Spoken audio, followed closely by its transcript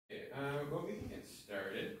Well, we can get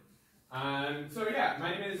started. So yeah,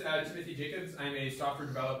 my name is Timothy Jacobs. I'm a software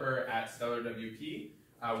developer at Stellar WP,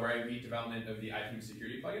 where I lead development of the iTunes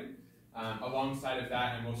security plugin. Alongside of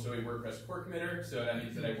that, I'm also a WordPress core committer, so that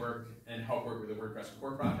means that I work and help work with the WordPress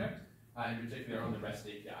core project, in particular on the REST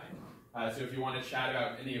API. So if you want to chat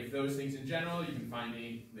about any of those things in general, you can find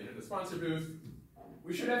me later at the sponsor booth.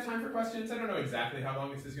 We should have time for questions. I don't know exactly how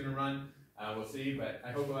long this is going to run. We'll see, but I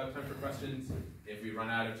hope we'll have time for questions. If we run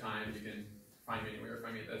out of time, you can find me anywhere.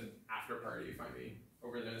 Find me at the after party. Find me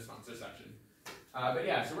over there in the sponsor section. But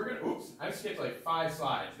yeah, so we're going to, oops, I've skipped like 5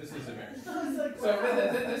 slides. This is embarrassing. So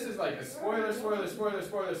this is like a spoiler.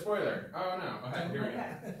 Oh no, okay, here we go.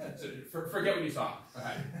 So forget what you saw.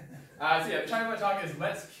 Okay. So yeah, the title of my talk is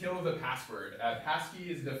Let's Kill the Password. Passkey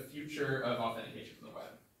is the future of authentication on the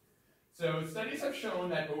web. So studies have shown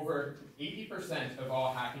that over 80% of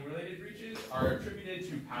all hacking-related breaches are attributed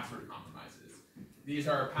to password compromises. These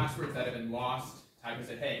are passwords that have been lost. Hackers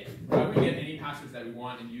said, hey, how do we get any passwords that we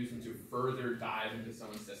want and use them to further dive into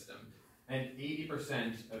someone's system? And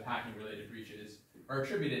 80% of hacking-related breaches are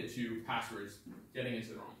attributed to passwords getting into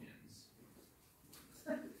the wrong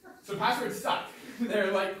hands. So passwords suck.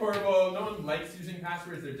 They're like horrible. No one likes using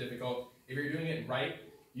passwords. They're difficult. If you're doing it right,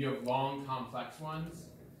 you have long, complex ones.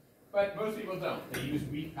 But most people don't. They use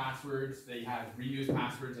weak passwords. They have reused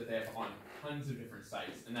passwords that they have on tons of different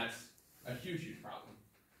sites. And that's a huge, huge problem.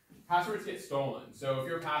 Passwords get stolen. So if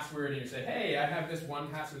you're a password and you say, hey, I have this one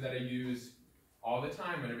password that I use all the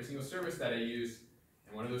time on every single service that I use,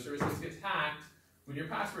 and one of those services gets hacked, when your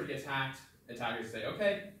password gets hacked, attackers say,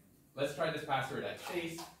 okay, let's try this password at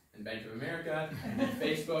Chase and Bank of America and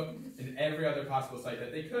Facebook and every other possible site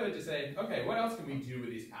that they could to say, okay, what else can we do with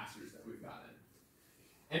these passwords that we've gotten?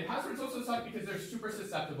 And passwords also suck because they're super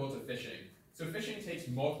susceptible to phishing. So phishing takes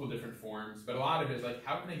multiple different forms, but a lot of it is like,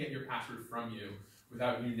 how can I get your password from you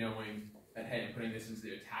without you knowing that, hey, I'm putting this into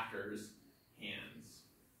the attacker's hands?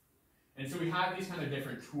 And so we have these kind of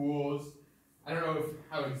different tools. I don't know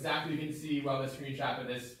how exactly you can see well this screenshot, but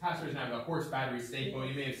this password is now the horse battery staple.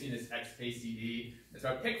 You may have seen this XKCD. It's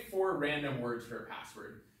about pick 4 random words for a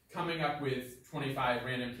password. Coming up with 25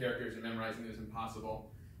 random characters and memorizing those is impossible.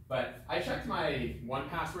 But I checked my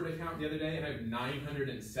 1Password account the other day, and I have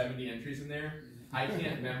 970 entries in there. I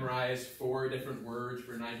can't memorize 4 different words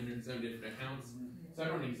for 970 different accounts, so I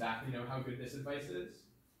don't exactly know how good this advice is.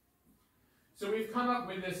 So we've come up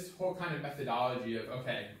with this whole kind of methodology of,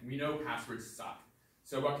 okay, we know passwords suck,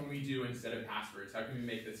 so what can we do instead of passwords? How can we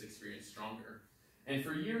make this experience stronger? And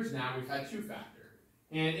for years now, we've had 2-factor.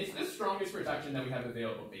 And it's the strongest protection that we have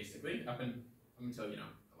available, basically, up until, the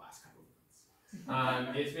last couple of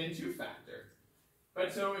months. It's been 2-factor.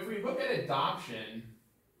 But so if we look at adoption,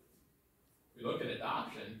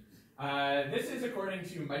 this is according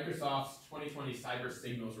to Microsoft's 2020 Cyber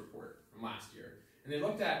Signals report from last year. And they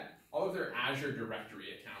looked at all of their Azure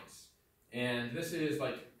directory accounts. And this is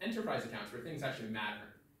like enterprise accounts where things actually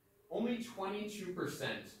matter. Only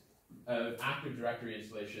 22% of Active Directory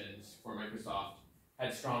installations for Microsoft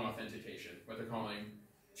had strong authentication, what they're calling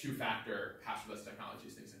 2-factor passwordless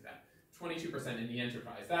technologies, things like that. 22% in the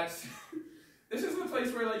enterprise. This is the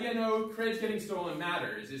place where, cred's getting stolen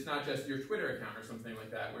matters. It's not just your Twitter account or something like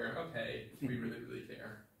that where, okay, we really, really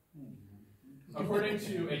care. According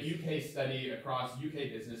to a UK study across UK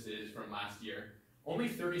businesses from last year, only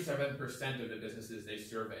 37% of the businesses they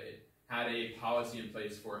surveyed had a policy in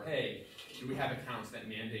place for, hey, do we have accounts that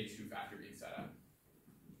mandate 2-factor being set up?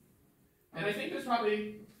 And I think there's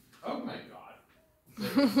probably, oh my God.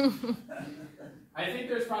 I think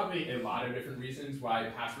there's probably a lot of different reasons why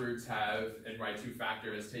passwords have, and why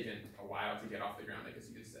 2-factor has taken a while to get off the ground, I guess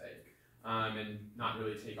you could say, and not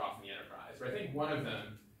really take off in the enterprise. But I think one of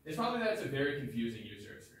them is probably that it's a very confusing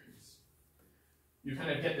user experience. You kind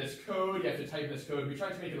of get this code, you have to type this code. We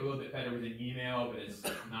tried to make it a little bit better with an email, but it's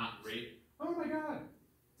not great. Oh my God.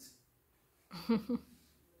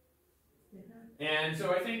 And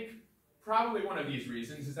so I think probably one of these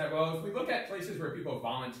reasons is that, well, if we look at places where people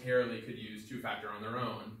voluntarily could use 2-factor on their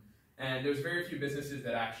own, and there's very few businesses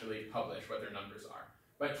that actually publish what their numbers are.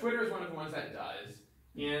 But Twitter is one of the ones that does,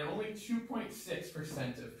 and only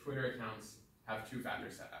 2.6% of Twitter accounts have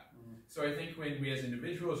 2-factor set up. So I think when we as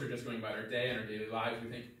individuals are just going about our day and our daily lives, we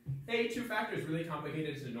think, hey, 2-factor is really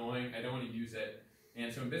complicated, it's annoying, I don't want to use it.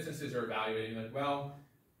 And so when businesses are evaluating, like, well,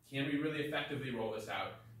 can we really effectively roll this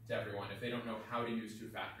out to everyone? If they don't know how to use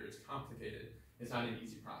 2-factor, it's complicated. It's not an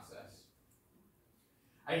easy process.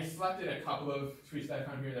 I selected a couple of tweets that I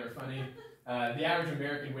found here that are funny. The average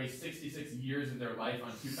American wastes 66 years of their life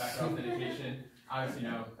on 2-factor authentication. Obviously,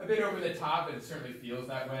 a bit over the top, but it certainly feels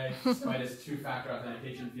that way. Why does two-factor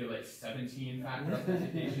authentication feel like 17-factor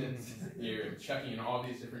authentications? You're checking in all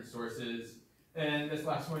these different sources. And this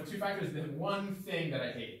last one, two-factor is the one thing that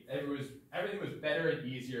I hate. Everything was better and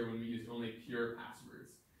easier when we used only pure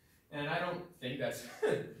passwords. And I don't think that's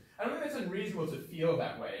unreasonable to feel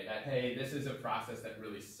that way, that, hey, this is a process that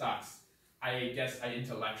really sucks. I guess I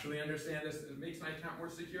intellectually understand this. It makes my account more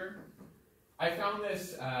secure. I found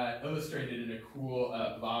this illustrated in a cool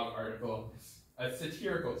blog article, a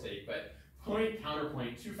satirical take, but point,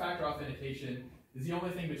 counterpoint, two-factor authentication is the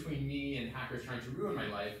only thing between me and hackers trying to ruin my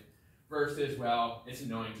life versus, well, it's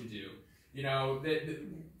annoying to do.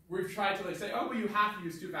 We've tried to say, oh, well, you have to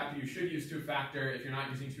use two-factor, you should use two-factor. If you're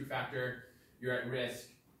not using two-factor, you're at risk.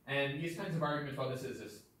 And these kinds of arguments, while this is a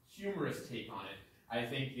humorous take on it, I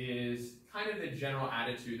think is kind of the general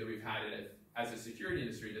attitude that we've had as a security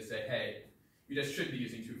industry to say, hey, you just should be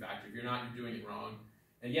using two-factor. If you're not, you're doing it wrong.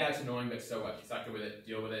 And yeah, it's annoying, but so what? You suck with it,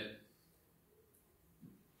 deal with it.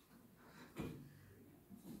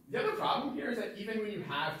 The other problem here is that even when you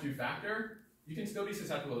have two-factor, you can still be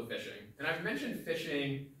susceptible to phishing. And I've mentioned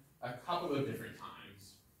phishing a couple of different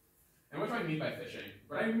times. And what do I mean by phishing?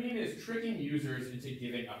 What I mean is tricking users into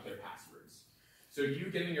giving up their passwords. So you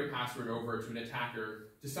giving your password over to an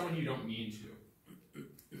attacker, to someone you don't mean to.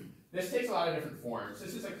 This takes a lot of different forms.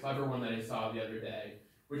 This is a clever one that I saw the other day,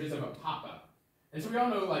 which is of a pop-up. And so we all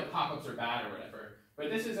know pop-ups are bad or whatever, but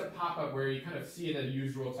this is a pop-up where you kind of see the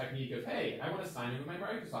usual technique of, hey, I want to sign in with my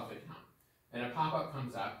Microsoft account. And a pop-up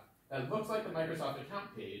comes up that looks like the Microsoft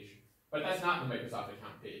account page, but that's not the Microsoft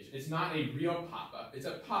account page. It's not a real pop-up. It's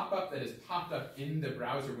a pop-up that is popped up in the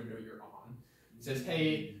browser window you're on. It says,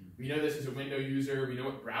 hey, we know this is a window user, we know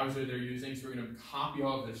what browser they're using, so we're going to copy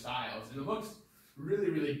all of their styles. And it looks really,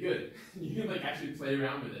 really good. You can actually play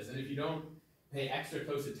around with this. And if you don't pay extra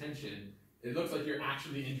close attention, it looks like you're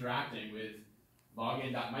actually interacting with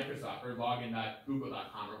login.microsoft or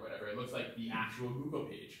login.google.com or whatever. It looks like the actual Google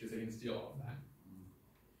page because they can steal all of that.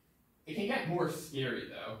 It can get more scary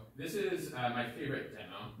though. This is my favorite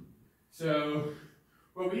demo. So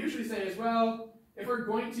what we usually say is, well, if we're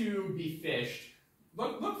going to be phished,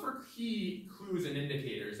 look for key clues and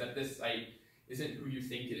indicators that this site isn't who you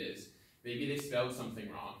think it is. Maybe they spelled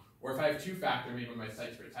something wrong. Or if I have two-factor, maybe my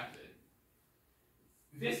site's protected.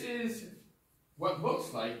 This is what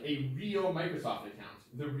looks like a real Microsoft account,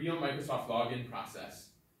 the real Microsoft login process.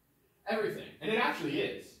 Everything. And it actually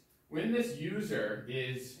is. When this user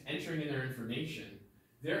is entering in their information,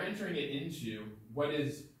 they're entering it into what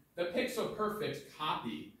is the pixel-perfect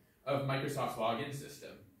copy of Microsoft's login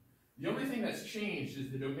system. The only thing that's changed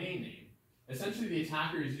is the domain name. Essentially, the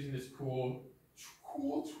attacker is using this cool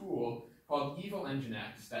tool called Evil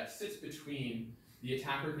Nginx that sits between the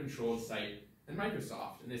attacker-controlled site and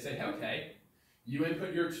Microsoft. And they say, hey, okay, you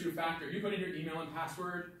input your two-factor, you put in your email and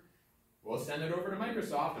password, we'll send it over to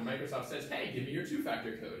Microsoft, and Microsoft says, hey, give me your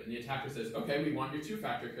two-factor code. And the attacker says, okay, we want your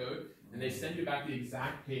two-factor code, and they send you back the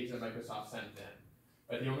exact page that Microsoft sent them.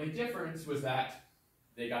 But the only difference was that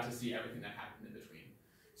they got to see everything that happened in between.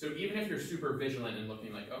 So even if you're super vigilant and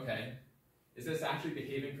looking like, okay, is this actually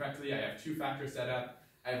behaving correctly? I have two-factor set up.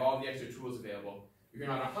 I have all the extra tools available. If you're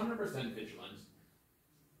not 100% vigilant,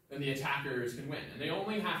 then the attackers can win. And they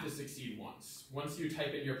only have to succeed once. Once you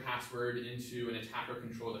type in your password into an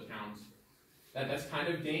attacker-controlled account, that's kind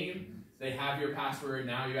of game. They have your password.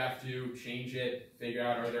 Now you have to change it, figure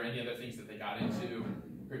out are there any other things that they got into,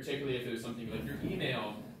 particularly if there's something like your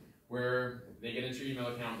email, where they get into your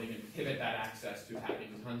email account, they can pivot that access to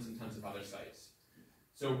hacking tons and tons of other sites.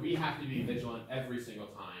 So we have to be vigilant every single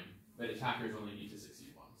time, but attackers only need to succeed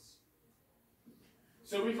once.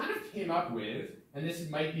 So we kind of came up with, and this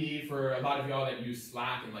might be for a lot of y'all that use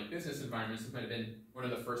Slack in business environments, this might have been one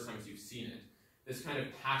of the first times you've seen it, this kind of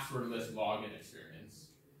passwordless login experience.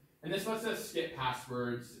 And this lets us skip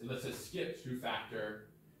passwords, it lets us skip two-factor.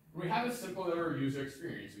 We have a simpler user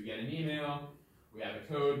experience. We get an email, we have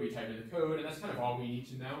a code, we type in the code, and that's kind of all we need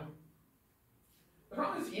to know. The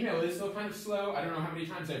problem is email is still kind of slow. I don't know how many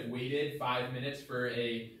times I've waited 5 minutes for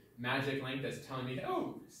a magic link that's telling me,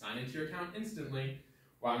 oh, sign into your account instantly,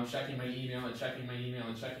 while I'm checking my email and checking my email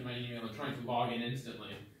and checking my email and trying to log in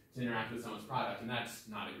instantly to interact with someone's product, and that's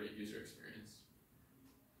not a great user experience.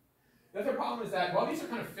 The other problem is that while these are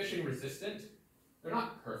kind of phishing resistant, they're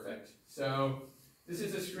not perfect. So this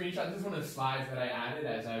is a screenshot. This is one of the slides that I added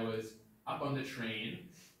as I was up on the train,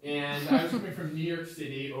 and I was coming from New York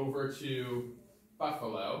City over to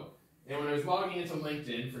Buffalo, and when I was logging into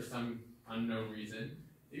LinkedIn for some unknown reason,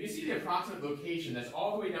 if you see the approximate location that's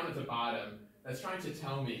all the way down at the bottom, that's trying to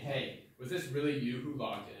tell me, hey, was this really you who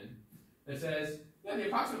logged in? It says, yeah, yeah, the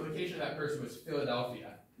approximate location of that person was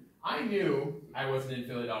Philadelphia. I knew I wasn't in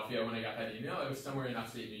Philadelphia when I got that email. I was somewhere in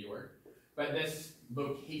upstate New York. But this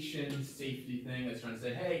location safety thing that's trying to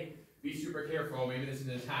say, hey, be super careful, maybe this is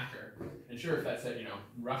an attacker. And sure, if that said,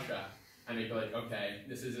 Russia, I may be like, okay,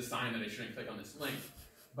 this is a sign that I shouldn't click on this link.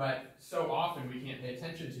 But so often we can't pay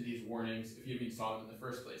attention to these warnings if you even saw them in the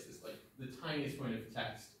first place. It's like the tiniest point of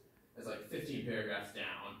text is like 15 paragraphs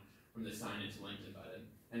down from the sign into LinkedIn button.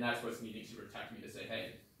 And that's what's needing to protect me to say,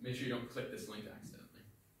 hey, make sure you don't click this link accidentally.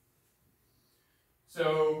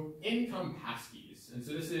 So in come Passkeys. And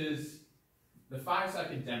so this is the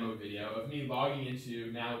 5-second demo video of me logging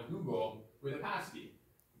into now Google with a passkey.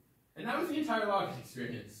 And that was the entire login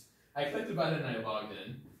experience. I clicked the button and I logged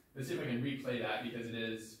in. Let's see if I can replay that because it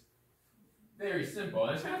is very simple.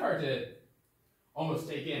 And it's kind of hard to almost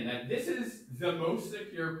take in that this is the most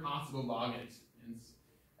secure possible login experience.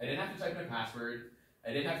 I didn't have to type in a password.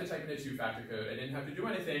 I didn't have to type in a 2-factor code. I didn't have to do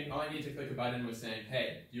anything. All I needed to click a button was saying,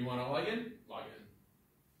 hey, do you want to log in? Log in.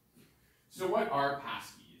 So what are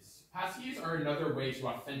passkeys? Passkeys are another way to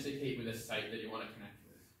authenticate with a site that you want to connect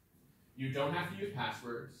with. You don't have to use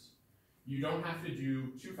passwords. You don't have to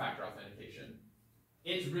do 2-factor authentication.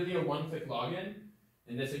 It's really a one-click login.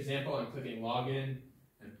 In this example, I'm clicking login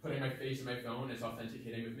and putting my face in my phone. It's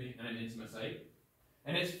authenticating with me, and I'm into my site.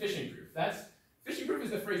 And it's phishing proof. Phishing proof is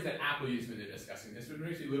the phrase that Apple used when they're discussing this, which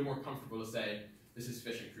makes you a little more comfortable to say this is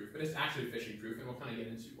phishing proof. But it's actually phishing proof, and we'll kind of get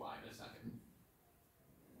into why in a second.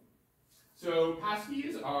 So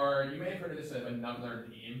passkeys are, you may have heard of this as another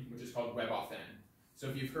name, which is called WebAuthn. So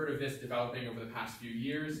if you've heard of this developing over the past few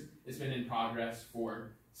years, it's been in progress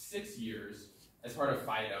for 6 years as part of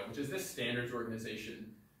FIDO, which is this standards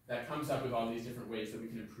organization that comes up with all these different ways that we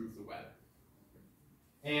can improve the web.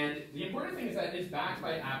 And the important thing is that it's backed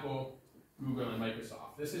by Apple, Google, and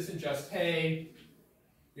Microsoft. This isn't just, hey,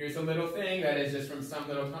 here's a little thing that is just from some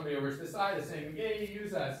little company over to the side that's saying, yay,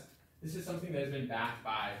 use us. This is something that has been backed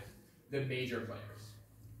by the major players.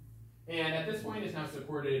 And at this point, it's now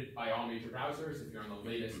supported by all major browsers. If you're on the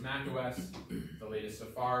latest Mac OS, the latest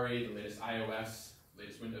Safari, the latest iOS,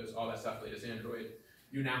 latest Windows, all that stuff, latest Android,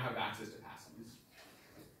 you now have access to passkeys.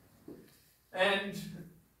 And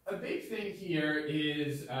a big thing here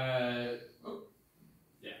is,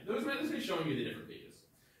 this is showing you the different pages.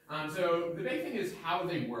 So the big thing is how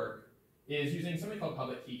they work is using something called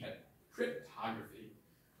public key cryptography.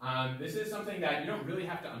 This is something that you don't really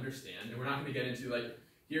have to understand, and we're not going to get into like,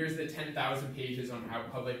 here's the 10,000 pages on how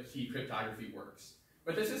public key cryptography works.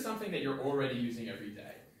 But this is something that you're already using every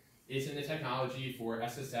day. It's in the technology for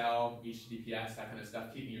SSL, HTTPS, that kind of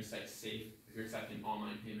stuff, keeping your site safe if you're accepting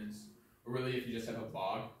online payments. Or really, if you just have a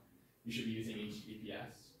blog, you should be using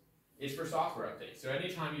HTTPS. It's for software updates. So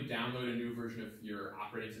anytime you download a new version of your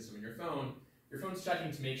operating system on your phone's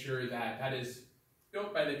checking to make sure that that is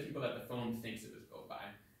built by the people that the phone thinks it was built by,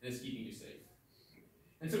 and it's keeping you safe.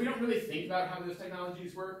 And so we don't really think about how those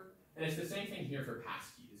technologies work, and it's the same thing here for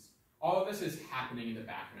passkeys. All of this is happening in the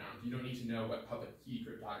background. You don't need to know what public key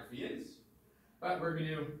cryptography is, but we're going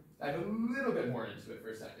to dive a little bit more into it for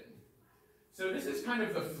a second. So this is kind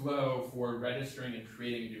of the flow for registering and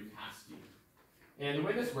creating a new passkey. And the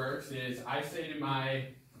way this works is I say to my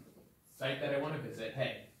site that I want to visit,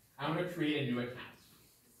 hey, I want to create a new account.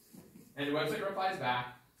 And the website replies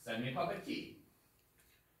back, send me a public key.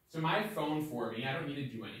 So my phone for me, I don't need to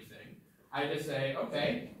do anything. I just say,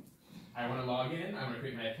 okay, I want to log in, I want to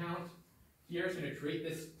create my account. Here it's going to create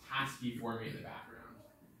this passkey for me in the background.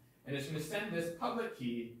 And it's going to send this public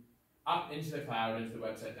key up into the cloud, into the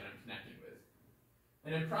website that I'm connecting with.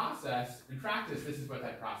 And in practice, this is what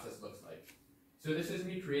that process looks like. So this is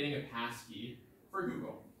me creating a passkey for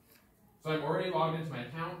Google. So I'm already logged into my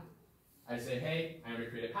account. I say, hey, I'm going to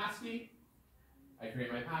create a passkey. I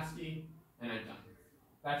create my passkey, and I'm done.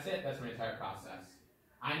 That's it. That's my entire process.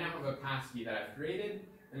 I now have a passkey that I've created.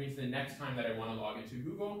 That means the next time that I want to log into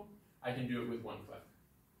Google, I can do it with one click.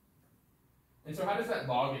 And so how does that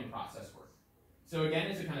login process work? So again,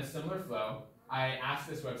 it's a kind of similar flow. I ask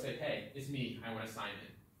this website, hey, it's me. I want to sign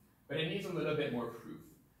in. But it needs a little bit more proof.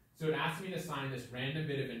 So it asks me to sign this random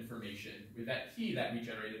bit of information with that key that we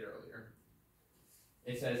generated earlier.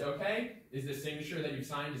 It says, okay, is the signature that you've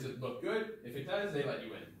signed, does it look good? If it does, they let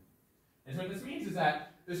you in. And so what this means is that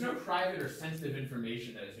there's no private or sensitive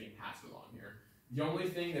information that is being passed along here. The only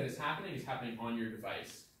thing that is happening on your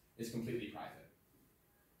device. It's completely private.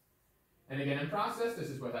 And again, in process,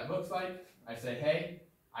 this is what that looks like. I say, hey,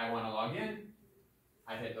 I want to log in.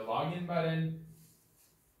 I hit the login button,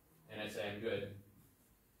 and I say I'm good.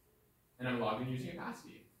 And I'm logged in using a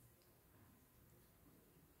passkey.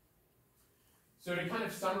 So to kind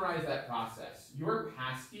of summarize that process, your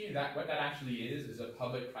passkey, what that actually is a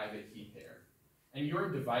public-private key pair. And your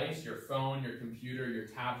device, your phone, your computer, your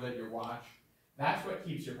tablet, your watch, that's what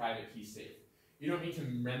keeps your private key safe. You don't need to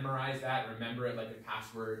memorize that, remember it like a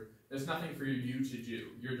password. There's nothing for you to do.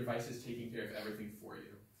 Your device is taking care of everything for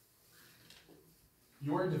you.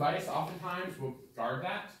 Your device oftentimes will guard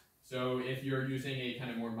that. So if you're using a kind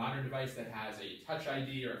of more modern device that has a Touch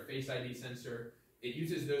ID or a Face ID sensor, it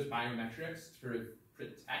uses those biometrics to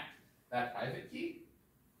protect that private key.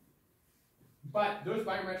 But those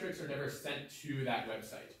biometrics are never sent to that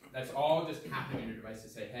website. That's all just happening on your device to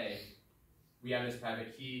say, hey, we have this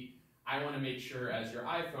private key. I want to make sure as your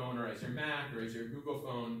iPhone or as your Mac or as your Google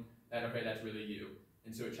phone that, okay, that's really you.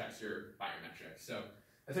 And so it checks your biometrics. So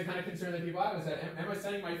that's a kind of concern that people have is that, am I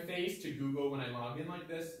sending my face to Google when I log in like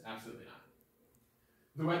this? Absolutely not.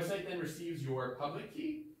 The website then receives your public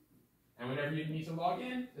key. And whenever you need to log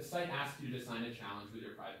in, the site asks you to sign a challenge with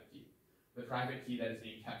your private key. The private key that is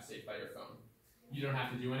being kept safe by your phone. You don't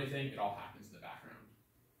have to do anything, it all happens in the background.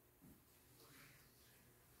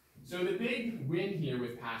 So the big win here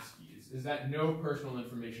with Passkeys is that no personal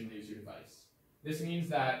information leaves your device. This means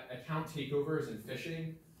that account takeovers and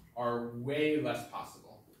phishing are way less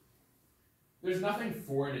possible. There's nothing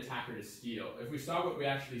for an attacker to steal. If we saw what we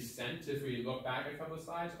actually sent, if we look back a couple of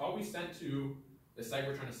slides, all we sent to the site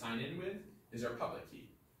we're trying to sign in with is our public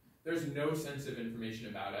key. There's no sensitive information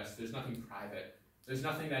about us. There's nothing private. There's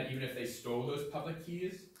nothing that even if they stole those public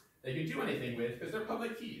keys, they could do anything with because they're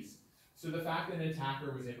public keys. So the fact that an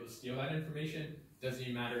attacker was able to steal that information doesn't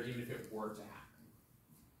even matter even if it were to happen.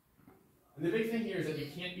 And the big thing here is that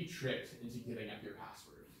you can't be tricked into giving up your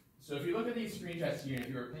password. So if you look at these screenshots here, and if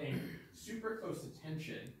you were paying super close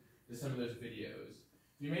attention to some of those videos,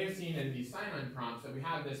 you may have seen in these sign-on prompts that we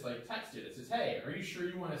have this like text here that says, hey, are you sure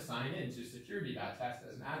you want to sign in to security.test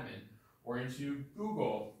as an admin, or into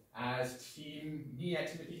Google as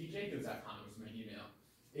me@timothyjacobs.com is my email.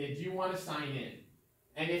 Do you want to sign in?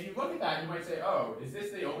 And if you look at that, you might say, oh, is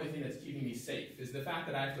this the only thing that's keeping me safe? Is the fact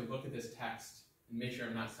that I have to look at this text and make sure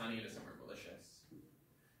I'm not signing into somewhere malicious?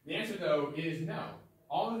 The answer, though, is no.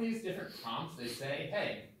 All of these different prompts, they say,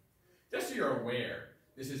 hey, just so you're aware,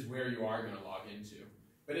 this is where you are going to log into.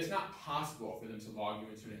 But it's not possible for them to log you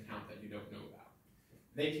into an account that you don't know about.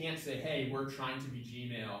 They can't say, hey, we're trying to be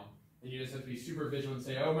Gmail, and you just have to be super vigilant and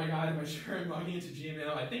say, oh my God, am I sure I'm logging into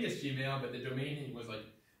Gmail? I think it's Gmail, but the domain name was like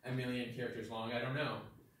 1 million characters long, I don't know.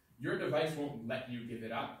 Your device won't let you give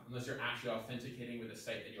it up unless you're actually authenticating with a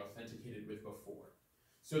site that you authenticated with before.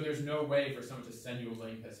 So there's no way for someone to send you a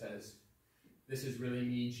link that says, this is really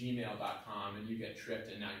me, gmail.com, and you get tricked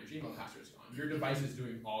and now your Gmail password's gone. Your device is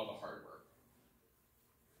doing all the hard work.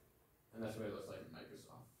 And that's what it looks like in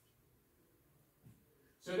Microsoft.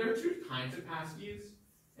 So there are two kinds of passkeys,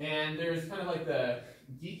 and there's kind of like the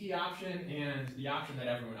geeky option and the option that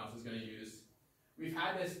everyone else is going to use. We've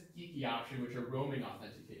had this geeky option, which are roaming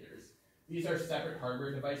authenticators. These are separate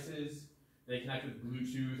hardware devices. They connect with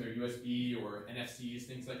Bluetooth or USB or NFCs,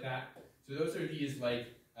 things like that. So those are these like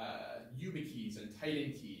YubiKeys and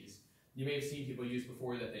Titan keys. You may have seen people use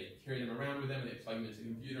before that they carry them around with them and they plug them into the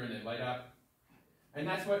computer and they light up. And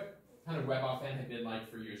that's what kind of WebAuthn had been like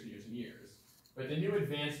for years and years and years. But the new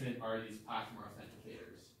advancement are these platform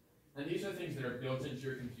authenticators. And these are things that are built into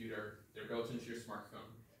your computer, they're built into your smartphone.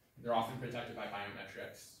 They're often protected by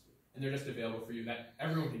biometrics, and they're just available for you that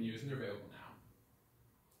everyone can use, and they're available now.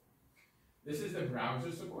 This is the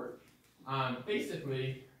browser support.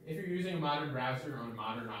 Basically, if you're using a modern browser on a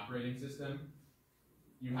modern operating system,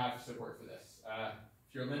 you have support for this.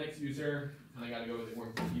 If you're a Linux user, you kind of got to go with the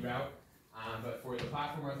more geeky route. But for the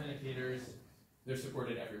platform authenticators, they're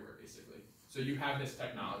supported everywhere, basically. So you have this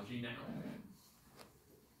technology now.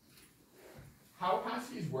 How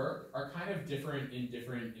passkeys work are kind of different in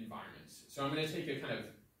different environments. So I'm going to take a kind of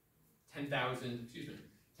 10,000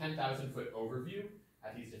 foot overview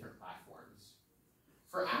at these different platforms.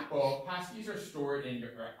 For Apple, passkeys are stored in your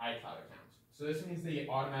iCloud account. So this means they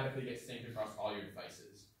automatically get synced across all your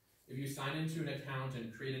devices. If you sign into an account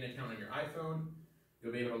and create an account on your iPhone,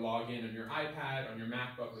 you'll be able to log in on your iPad, on your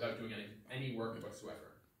MacBook without doing any work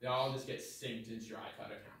whatsoever. They all just get synced into your iCloud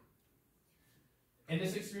account. In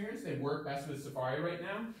this experience, they work best with Safari right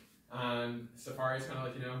now. Safari is kind of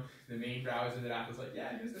like, the main browser that Apple's like,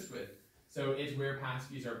 yeah, use this with. So it's where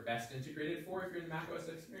passkeys are best integrated for if you're in the macOS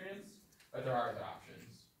experience, but there are other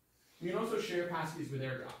options. You can also share passkeys with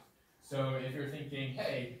AirDrop. So if you're thinking,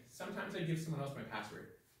 hey, sometimes I give someone else my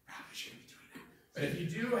password, probably shouldn't be doing that. But if you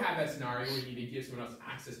do have that scenario where you need to give someone else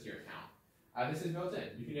access to your account, this is built in.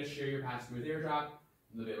 You can just share your password with AirDrop,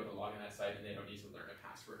 and they'll be able to log in that site, and they don't need to learn a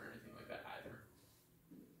password or anything like that either.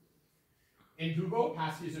 In Google,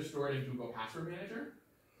 passkeys are stored in Google Password Manager,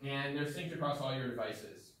 and they're synced across all your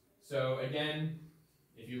devices. So again,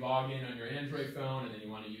 if you log in on your Android phone and then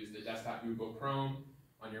you want to use the desktop Google Chrome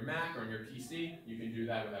on your Mac or on your PC, you can do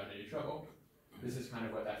that without any trouble. This is kind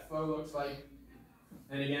of what that flow looks like.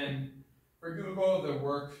 And again, for Google, the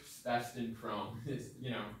works best in Chrome. It's,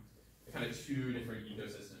 kind of two different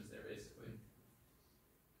ecosystems there, basically.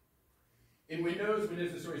 In Windows,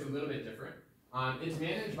 the story is a little bit different. It's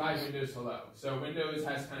managed by Windows Hello. So Windows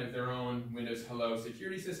has kind of their own Windows Hello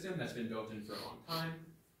security system that's been built in for a long time.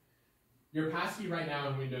 Your passkey right now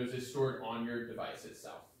in Windows is stored on your device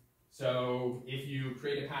itself. So if you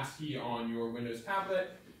create a passkey on your Windows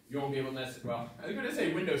tablet, you won't be able to well, I was going to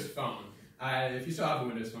say Windows Phone. If you still have a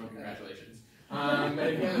Windows Phone, congratulations. But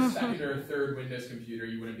if you have a second or third Windows computer,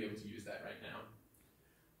 you wouldn't be able to use that right now.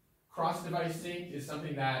 Cross-device sync is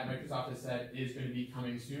something that Microsoft has said is going to be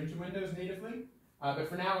coming soon to Windows natively. But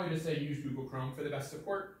for now, we just say use Google Chrome for the best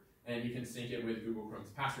support, and you can sync it with Google Chrome's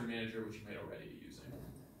Password Manager, which you might already be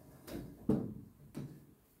using.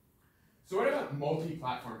 So what about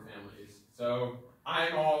multi-platform families? So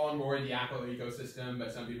I'm all on board the Apple ecosystem,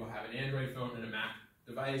 but some people have an Android phone and a Mac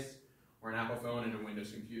device, or an Apple phone and a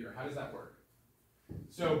Windows computer. How does that work?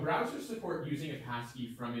 So browsers support using a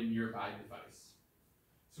passkey from a nearby device.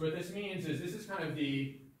 So what this means is this is kind of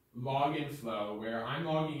the login flow where I'm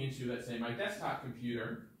logging into, let's say, my desktop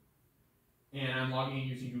computer, and I'm logging in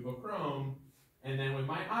using Google Chrome, and then with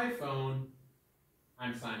my iPhone,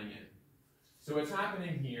 I'm signing in. So what's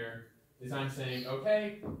happening here is I'm saying,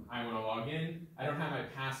 okay, I want to log in. I don't have my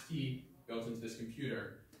passkey built into this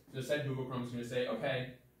computer. So instead, Google Chrome is going to say,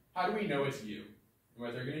 okay, how do we know it's you? And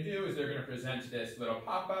what they're going to do is they're going to present this little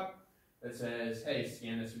pop-up that says, hey,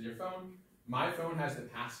 scan this with your phone. My phone has the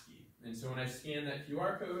passkey. And so when I scan that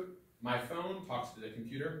QR code, my phone talks to the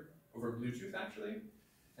computer over Bluetooth, actually.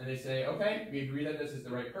 And they say, okay, we agree that this is the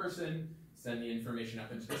right person. Send the information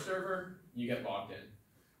up into the server. You get logged in.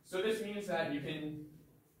 So this means that you can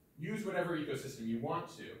use whatever ecosystem you want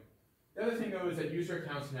to. The other thing, though, is that user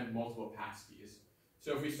accounts can have multiple passkeys.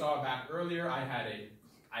 So if we saw back earlier, I had a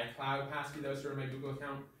iCloud passkey that was stored in my Google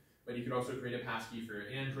account, but you could also create a passkey for your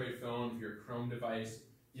Android phone, for your Chrome device,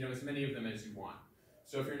 as many of them as you want.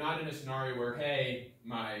 So if you're not in a scenario where, hey,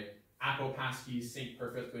 my Apple passkeys sync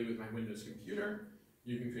perfectly with my Windows computer,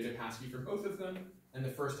 you can create a passkey for both of them, and the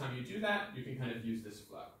first time you do that, you can kind of use this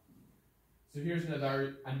flow. So here's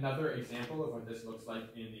another example of what this looks like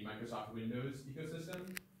in the Microsoft Windows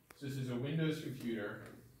ecosystem. So this is a Windows computer,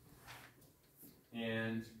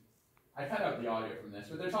 and I cut out the audio from this,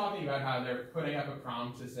 but they're talking about how they're putting up a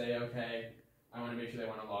prompt to say, okay, I want to make sure they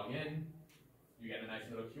want to log in. You get a nice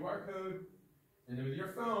little QR code, and then with your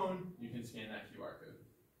phone, you can scan that QR code.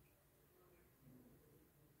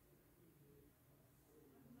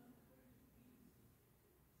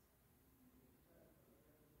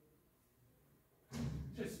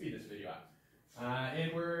 Just speed this video up.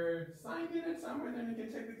 And we're signed in at somewhere, then we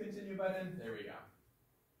can click the continue button. There we go.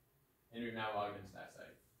 And we've now logged into that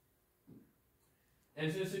site.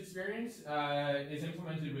 And so this experience is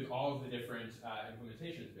implemented with all of the different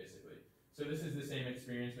implementations, basically. So this is the same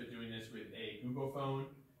experience, but doing this with a Google phone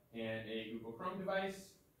and a Google Chrome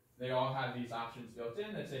device. They all have these options built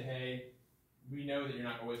in that say, hey, we know that you're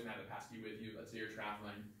not always going to have the passkey with you. Let's say you're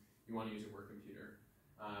traveling, you want to use a work computer,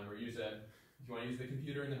 or if you want to use the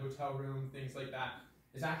computer in the hotel room, things like that.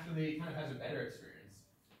 This actually kind of has a better experience.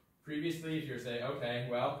 Previously, if you're saying, okay,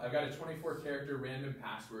 well, I've got a 24-character random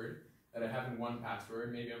password that I have in one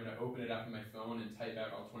password, maybe I'm going to open it up on my phone and type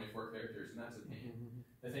out all 24 characters, and that's a pain.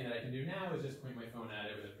 The thing that I can do now is just point my phone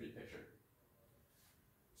at it with a pretty picture.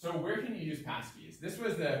 So where can you use passkeys? This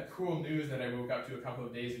was the cool news that I woke up to a couple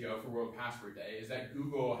of days ago for World Password Day, is that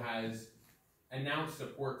Google has announced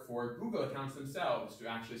support for Google accounts themselves to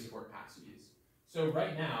actually support passkeys. So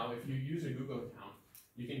right now, if you use a Google account,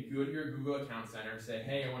 you can go to your Google Account Center and say,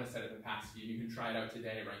 hey, I want to set up a passkey. You can try it out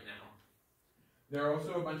today, right now. There are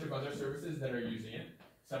also a bunch of other services that are using it.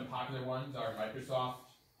 Some popular ones are Microsoft,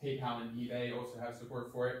 PayPal, and eBay also have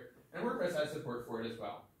support for it, and WordPress has support for it as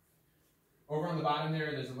well. Over on the bottom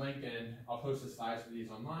there's a link, and I'll post the slides for these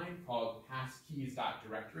online, called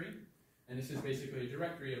passkeys.directory. And this is basically a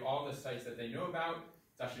directory of all the sites that they know about.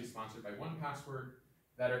 It's actually sponsored by 1Password,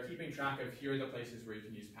 that are keeping track of here are the places where you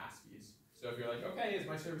can use passkeys. So if you're like, okay, is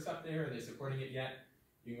my service up there? Are they supporting it yet?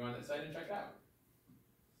 You can go on that site and check it out.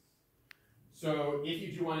 So if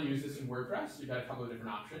you do want to use this in WordPress, you've got a couple of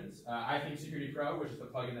different options. I think Security Pro, which is the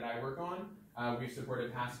plugin that I work on, we've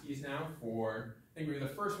supported passkeys now for, I think we were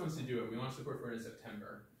the first ones to do it. We launched support for it in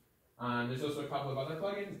September. There's also a couple of other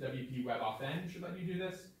plugins. WP Web Authn should let you do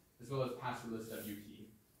this, as well as Passwordless WP.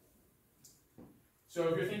 So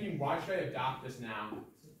if you're thinking, why should I adopt this now?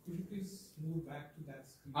 Could you please move back to that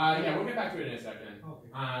screen? Yeah, we'll get back to it in a second.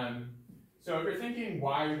 Okay. So if you're thinking,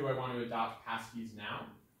 why do I want to adopt passkeys now?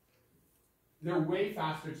 They're way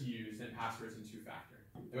faster to use than passwords and two-factor.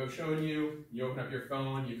 I've shown you, you open up your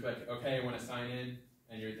phone, you click, okay, I want to sign in,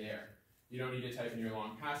 and you're there. You don't need to type in your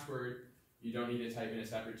long password. You don't need to type in a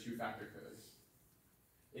separate two-factor code.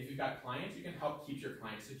 If you've got clients, you can help keep your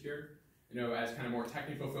clients secure. You know, as kind of more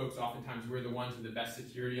technical folks, oftentimes we're the ones with the best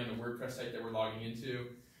security on the WordPress site that we're logging into.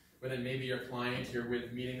 But then maybe your client, you're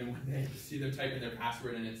meeting them one day, you see them type in their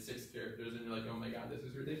password and it's 6 characters, and you're like, oh my god, this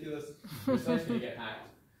is ridiculous. Your site's going to get hacked.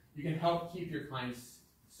 You can help keep your clients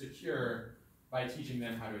secure by teaching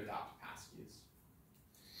them how to adopt passkeys.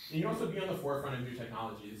 And you can also be on the forefront of new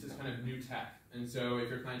technology. This is kind of new tech. And so if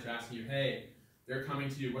your clients are asking you, hey, they're coming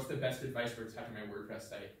to you, what's the best advice for protecting my WordPress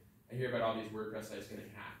site? I hear about all these WordPress sites getting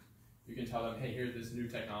hacked. You can tell them, hey, here's this new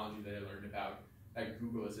technology that I learned about that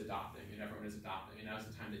Google is adopting and everyone is adopting, and now's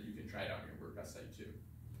the time that you can try it out on your WordPress site too.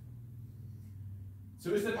 So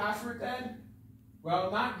is the password dead?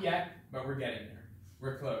 Well, not yet, but we're getting there.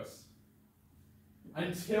 We're close.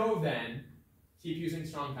 Until then, keep using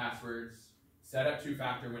strong passwords, set up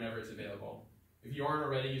two-factor whenever it's available. If you aren't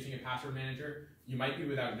already using a password manager, you might be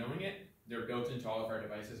without knowing it. They're built into all of our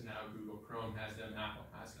devices now. Google Chrome has them, Apple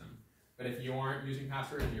has them. But if you aren't using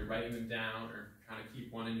passwords and you're writing them down or trying to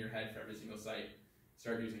keep one in your head for every single site,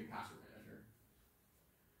 start using a password manager.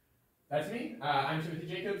 That's me. I'm Timothy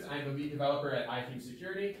Jacobs. I'm the lead developer at iThemes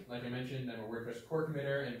Security. Like I mentioned, I'm a WordPress core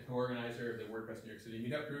committer and co-organizer of the WordPress New York City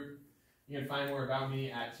meetup group. You can find more about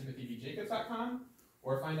me at timothybjacobs.com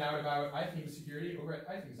or find out about iThemes Security over at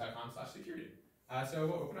iThemes.com/security. So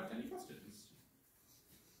we'll open up to any questions.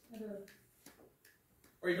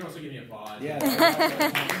 Or you can also give me applause. Yeah.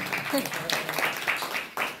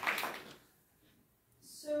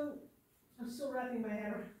 So, I'm still wrapping my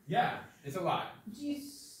head around. Yeah, it's a lot. Do you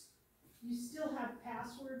still have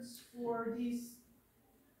passwords for these,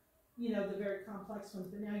 you know, the very complex ones,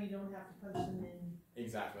 but now you don't have to punch them in?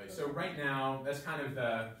 Exactly. So right now, that's kind of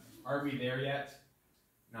the, are we there yet?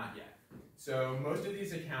 Not yet. So most of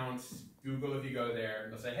these accounts, Google, if you go there,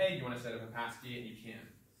 they'll say, hey, do you want to set up a passkey? And you can.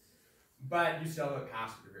 But you still have a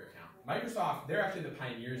password of your account. Microsoft, they're actually the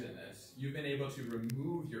pioneers in this. You've been able to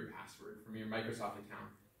remove your password from your Microsoft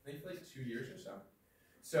account, I think for like 2 years or so.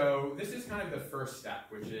 So this is kind of the first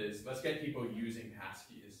step, which is let's get people using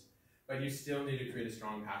passkeys. But you still need to create a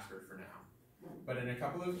strong password for now. But in a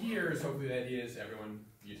couple of years, hopefully the idea is everyone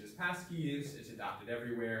uses passkeys, it's adopted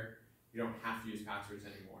everywhere, you don't have to use passwords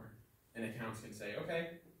anymore. And accounts can say,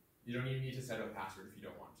 okay, you don't even need to set up a password if you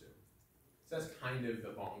don't want to. So that's kind of the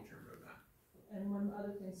long-term roadmap. And one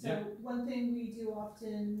other thing. So yeah. One thing we do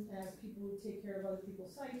often as people who take care of other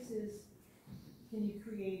people's sites is, can you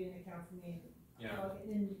create an account for me? Yeah.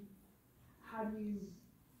 And how do you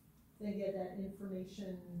then get that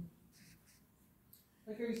information?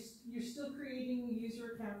 Like, you're still creating a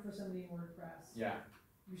user account for somebody in WordPress. Yeah.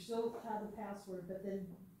 You still have a password, but then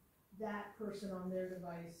that person on their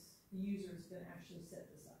device, the user, is going to actually set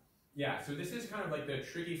this up. Yeah, so this is kind of like the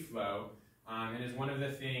tricky flow, and is one of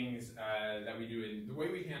the things that we do in the way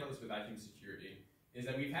we handle this with iThemes Security is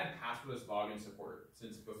that we've had passwordless login support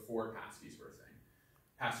since before passkeys were a thing.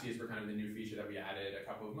 Passkeys were kind of the new feature that we added a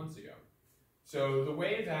couple of months ago. So the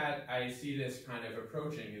way that I see this kind of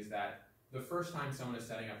approaching is that the first time someone is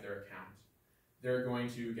setting up their account, they're going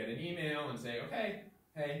to get an email and say, okay,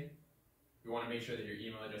 hey, we want to make sure that your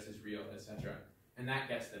email address is real, etc. And that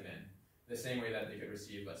gets them in, the same way that they could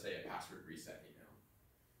receive, let's say, a password reset email.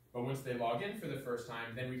 But once they log in for the first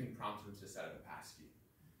time, then we can prompt them to set up a passkey.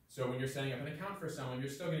 So when you're setting up an account for someone, you're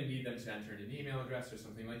still going to need them to enter in an email address or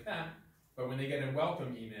something like that. But when they get a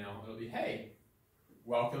welcome email, it'll be, hey,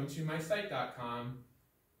 welcome to mysite.com.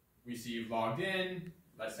 We see you've logged in.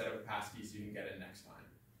 Let's set up a passkey so you can get it next time.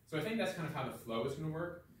 So I think that's kind of how the flow is going to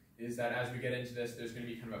work, is that as we get into this, there's going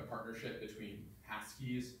to be kind of a partnership between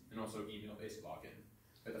passkeys and also email-based login.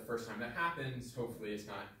 But the first time that happens, hopefully it's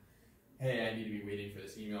not, hey, I need to be waiting for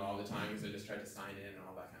this email all the time because I just tried to sign in and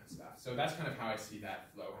all that kind of stuff. So that's kind of how I see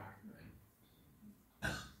that flow happening.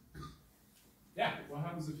 Yeah? What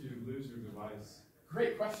happens if you lose your device?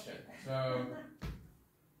 Great question. So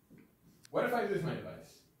what if I lose my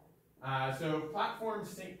device? So platforms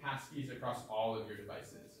sync passkeys across all of your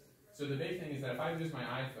devices. So the big thing is that if I lose my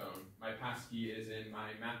iPhone, my passkey is in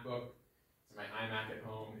my MacBook, it's in my iMac at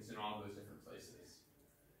home, it's in all of those different places.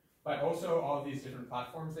 But also all of these different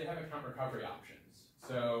platforms, they have account recovery options.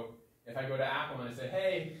 So if I go to Apple and I say,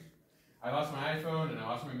 hey, I lost my iPhone and I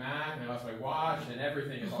lost my Mac and I lost my watch and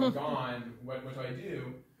everything is all gone, what do I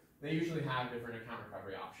do? They usually have different account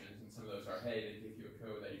recovery options, and some of those are, hey, they give you a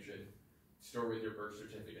code that you should store with your birth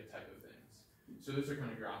certificate type of things. So those are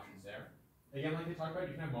kind of your options there. Again, like they talked about,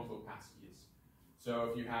 you can have multiple passkeys.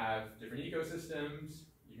 So if you have different ecosystems,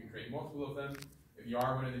 you can create multiple of them. If you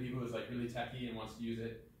are one of the people who's like really techy and wants to use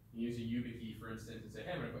it, you use a YubiKey, for instance, and say,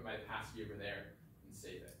 hey, I'm gonna put my passkey over there and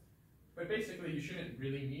save it. But basically, you shouldn't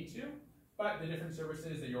really need to, but the different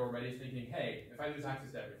services that you're already thinking, hey, if I lose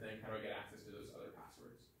access to everything, how do I get access to those other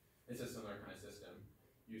passwords? It's a similar kind of system.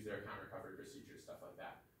 Use their account recovery procedures, stuff like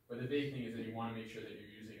that. But the big thing is that you wanna make sure that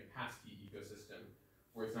you're using a passkey ecosystem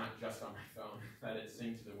where it's not just on my phone, that it's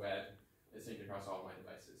synced to the web, it's synced across all my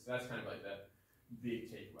devices. So that's kind of like the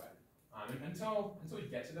big takeaway. Until we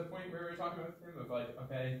get to the point where we're talking about them of like,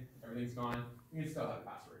 okay, everything's gone, you can still have a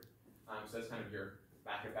password. So that's kind of your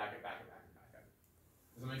backup.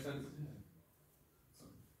 Does that make sense?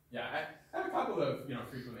 Yeah, I have a couple of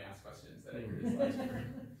frequently asked questions that I hear this last year.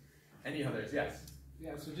 Any others? Yes.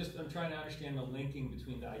 Yeah, so just I'm trying to understand the linking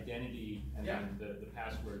between the identity and then the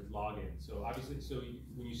password login. So obviously,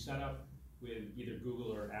 when you set up with either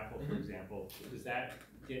Google or Apple, for example, does that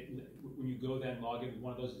get, when you go then log in,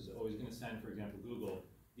 one of those is always going to send, for example, Google,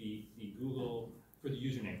 the Google for the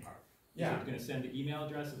username part. Yeah. Is it going to send the email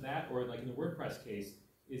address of that, or like in the WordPress case,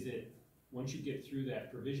 is it once you get through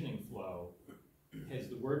that provisioning flow, has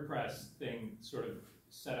the WordPress thing sort of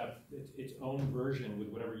set up its own version with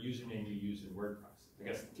whatever username you use in WordPress? I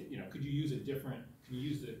guess, could you use a different, can you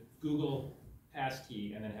use the Google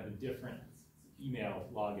passkey and then have a different email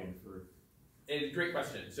login for? It's a great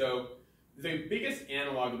question. So the biggest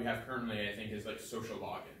analog that we have currently, I think, is like social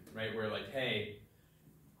login, right? Where like, hey,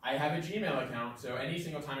 I have a Gmail account, so any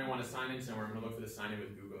single time I want to sign in somewhere, I'm going to look for the sign in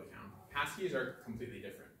with Google account. Passkeys are completely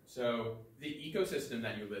different. So the ecosystem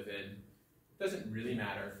that you live in doesn't really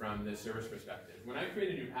matter from the service perspective. When I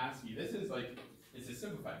create a new passkey, this is like, it's a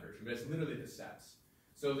simplified version, but it's literally the steps.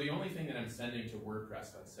 So the only thing that I'm sending to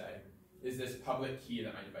WordPress, let's say, is this public key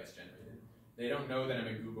that my device generated. They don't know that I'm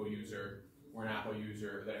a Google user or an Apple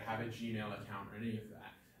user, or that I have a Gmail account or any of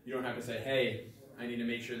that. You don't have to say, hey, I need to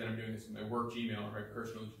make sure that I'm doing this with my work Gmail or my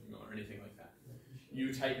personal Gmail or anything like that.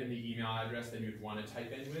 You type in the email address that you'd want to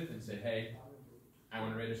type in with and say, hey, I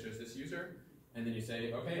want to register as this user. And then you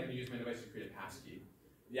say, okay, I'm going to use my device to create a passkey.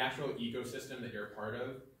 The actual ecosystem that you're a part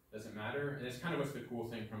of doesn't matter. And it's kind of what's the cool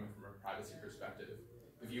thing from a privacy perspective.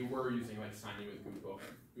 If you were using like signing with Google,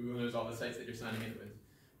 Google knows all the sites that you're signing in with.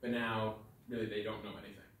 But now, really, they don't know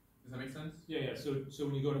anything. Does that make sense? Yeah. So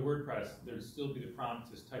when you go to WordPress, there'd still be the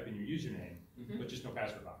prompt to type in your username, but just no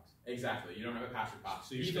password box. Exactly. You don't have a password box.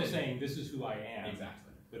 So you're still saying this is who I am.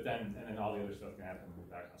 Exactly. But then all the other stuff can happen with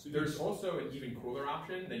the background. So there's also an even cooler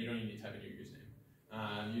option that you don't even need to type in your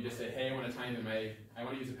username. You just say, hey, I want to type in I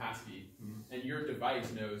want to use a passkey, and your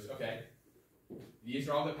device knows, okay, these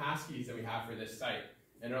are all the passkeys that we have for this site,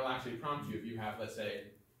 and it'll actually prompt you if you have, let's say,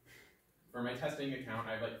 for my testing account,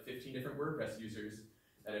 I have like 15 different WordPress users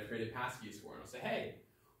that I've created passkeys for, and I'll say, hey,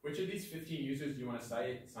 which of these 15 users do you want to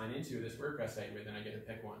sign into this WordPress site with, and I get to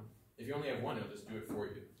pick one. If you only have one, it'll just do it for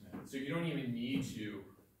you. Yeah. So you don't even need to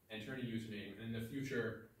enter a username. And in the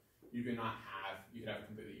future, you could have a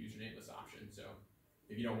completely usernameless option. So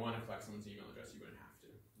if you don't want to collect someone's email address, you wouldn't have to.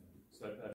 So that